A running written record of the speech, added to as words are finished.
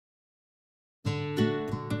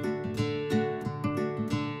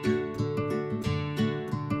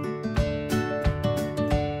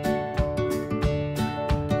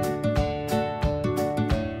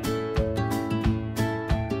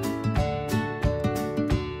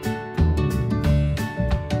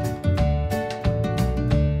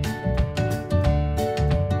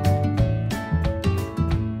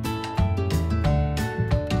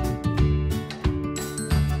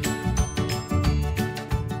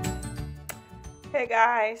Hey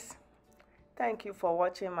guys, thank you for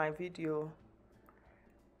watching my video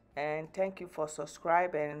and thank you for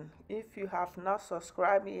subscribing. If you have not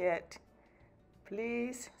subscribed yet,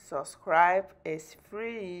 please subscribe. It's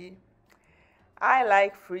free. I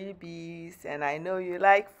like freebies and I know you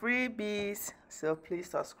like freebies, so please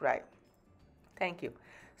subscribe. Thank you.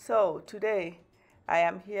 So today I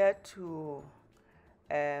am here to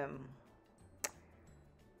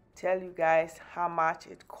tell you guys how much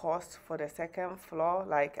it costs for the second floor,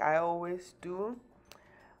 like I always do.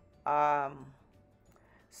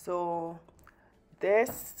 So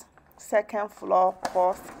this second floor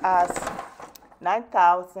costs us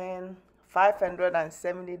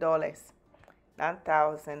 $9,570.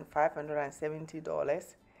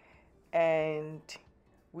 $9,570, and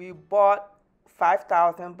we bought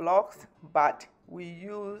 5,000 blocks, but we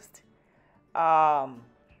used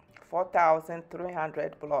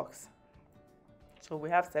 4,300 blocks, so we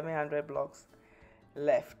have 700 blocks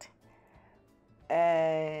left,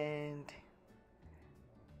 and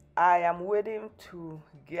I am waiting to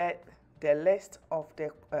get the list of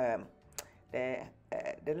the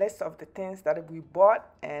list of the things that we bought,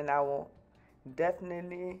 and I will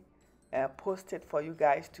definitely post it for you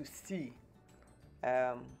guys to see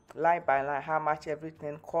line by line how much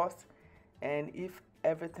everything costs, and if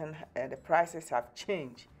everything the prices have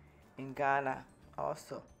changed in Ghana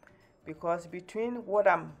also, because between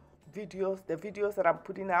the videos that I'm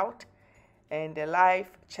putting out and the live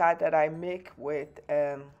chat that I make with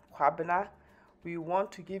Kwabena, we want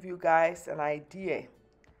to give you guys an idea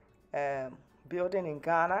building in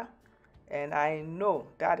Ghana, and I know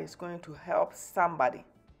that is going to help somebody.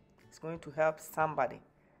 It's going to help somebody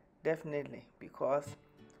definitely, because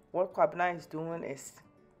what Kwabena is doing is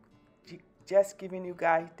just giving you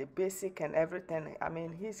guys the basic and everything. I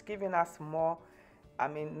mean, he's giving us more, I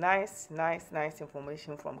mean, nice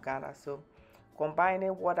information from Ghana. So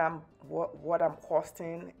combining what I'm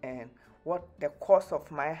costing and what the cost of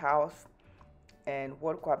my house and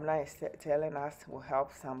what Kwabena is telling us will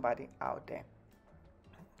help somebody out there.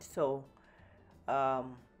 So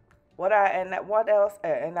what I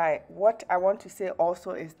want to say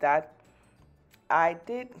also is that I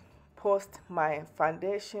did post my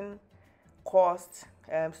foundation cost,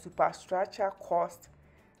 superstructure cost,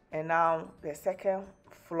 and now the second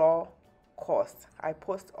floor cost. I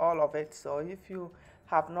post all of it, so if you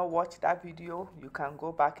have not watched that video, you can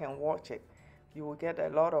go back and watch it. You will get a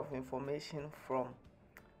lot of information from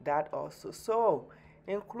that also. So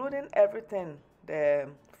including everything, the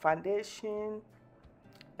foundation,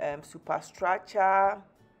 superstructure,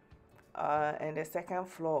 and the second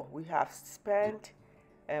floor, we have spent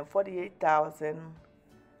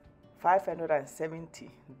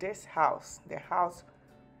 48,570. This house, the house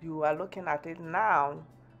you are looking at it now,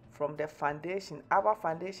 from the foundation, our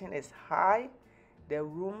foundation is high, the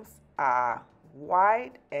rooms are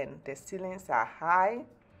wide, and the ceilings are high,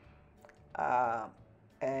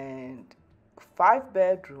 and 5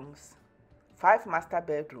 bedrooms, 5 master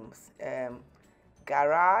bedrooms,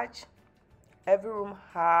 garage. Every room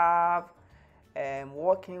have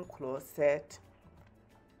walk-in closet.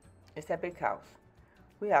 It's a big house.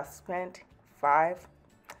 We have spent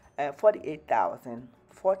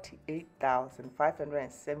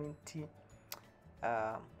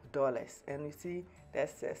 $48,570 and you see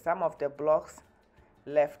there's some of the blocks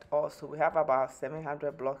left also. We have about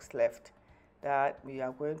 700 blocks left that we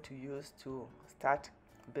are going to use to start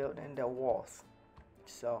building the walls.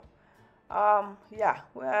 So yeah,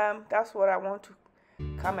 that's what I want to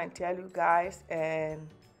come and tell you guys. And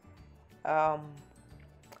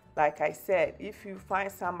like I said, if you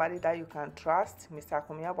find somebody that you can trust, Mr.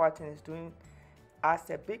 Kumia Barton is doing us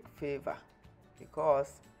a big favor,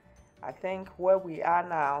 because I think where we are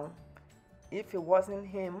now, if it wasn't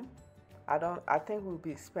him, I think we'll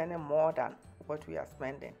be spending more than what we are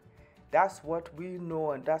spending. That's what we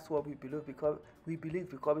know, and that's what we believe, because we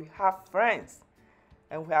have friends,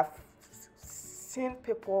 and we have seen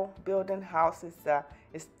people building houses that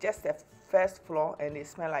it's just a first floor and they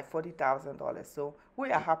spend like $40,000. So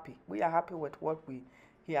we are happy. We are happy with what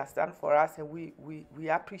he has done for us, and we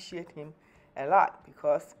appreciate him a lot,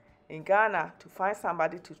 because in Ghana, to find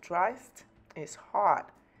somebody to trust is hard.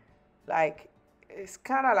 Like, it's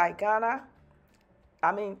kind of like Ghana.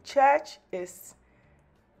 I mean, church is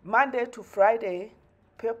Monday to Friday.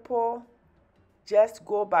 People just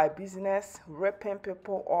go by business, ripping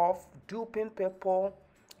people off, duping people,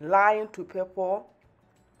 lying to people.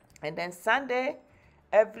 And then Sunday,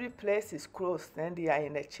 every place is closed, and they are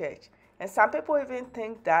in the church. And some people even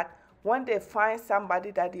think that when they find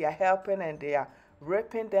somebody that they are helping and they are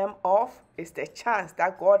ripping them off, it's the chance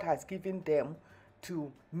that God has given them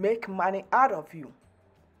to make money out of you.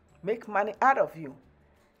 Make money out of you,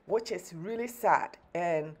 which is really sad.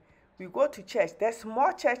 And we go to church. There's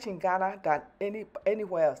more church in Ghana than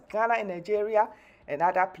anywhere else. Ghana and Nigeria and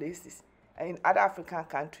other places, in other African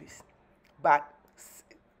countries. But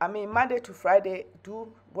I mean, Monday to Friday,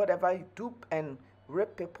 do whatever you do and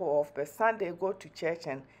rip people off. But Sunday, go to church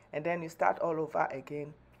and then you start all over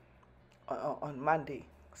again on Monday.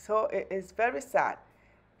 So it's very sad.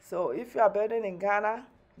 So if you are building in Ghana,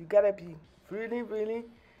 you gotta be really, really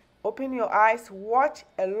open your eyes. Watch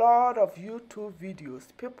a lot of YouTube videos.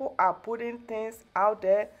 People are putting things out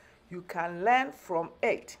there. You can learn from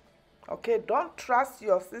it. Okay, don't trust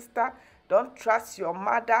your sister. Don't trust your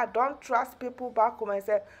mother. Don't trust people back home and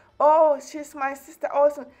say, oh, she's my sister.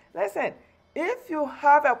 Also, listen, if you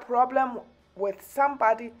have a problem with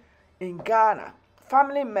somebody in Ghana,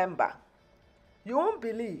 family member, you won't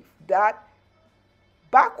believe that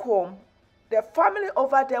back home, the family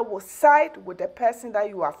over there will side with the person that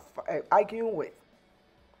you are arguing with.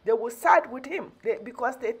 They will side with him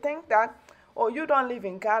because they think that, oh, you don't live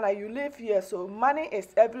in Ghana, you live here, so money is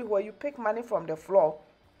everywhere. You pick money from the floor.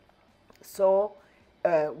 So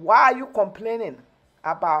why are you complaining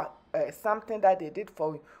about something that they did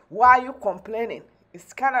for you? Why are you complaining?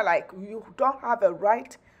 It's kind of like you don't have a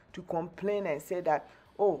right to complain and say that,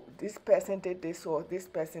 oh, this person did this or this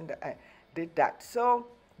person did that. So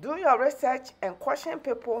do your research and question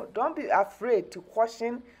people. Don't be afraid to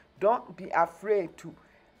question. Don't be afraid to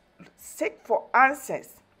seek for answers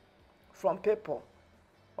from people.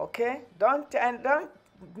 Okay? Don't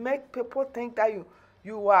make people think that you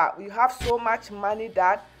have so much money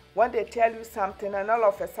that when they tell you something and all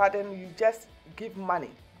of a sudden you just give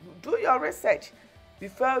money. Do your research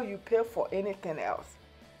before you pay for anything else.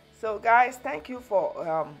 So guys, thank you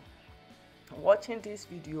for watching this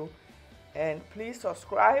video, and please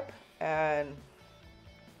subscribe and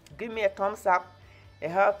give me a thumbs up. It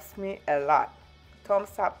helps me a lot.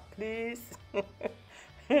 Thumbs up, please.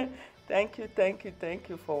 Thank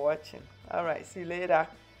you for watching. All right, see you later.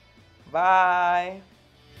 Bye.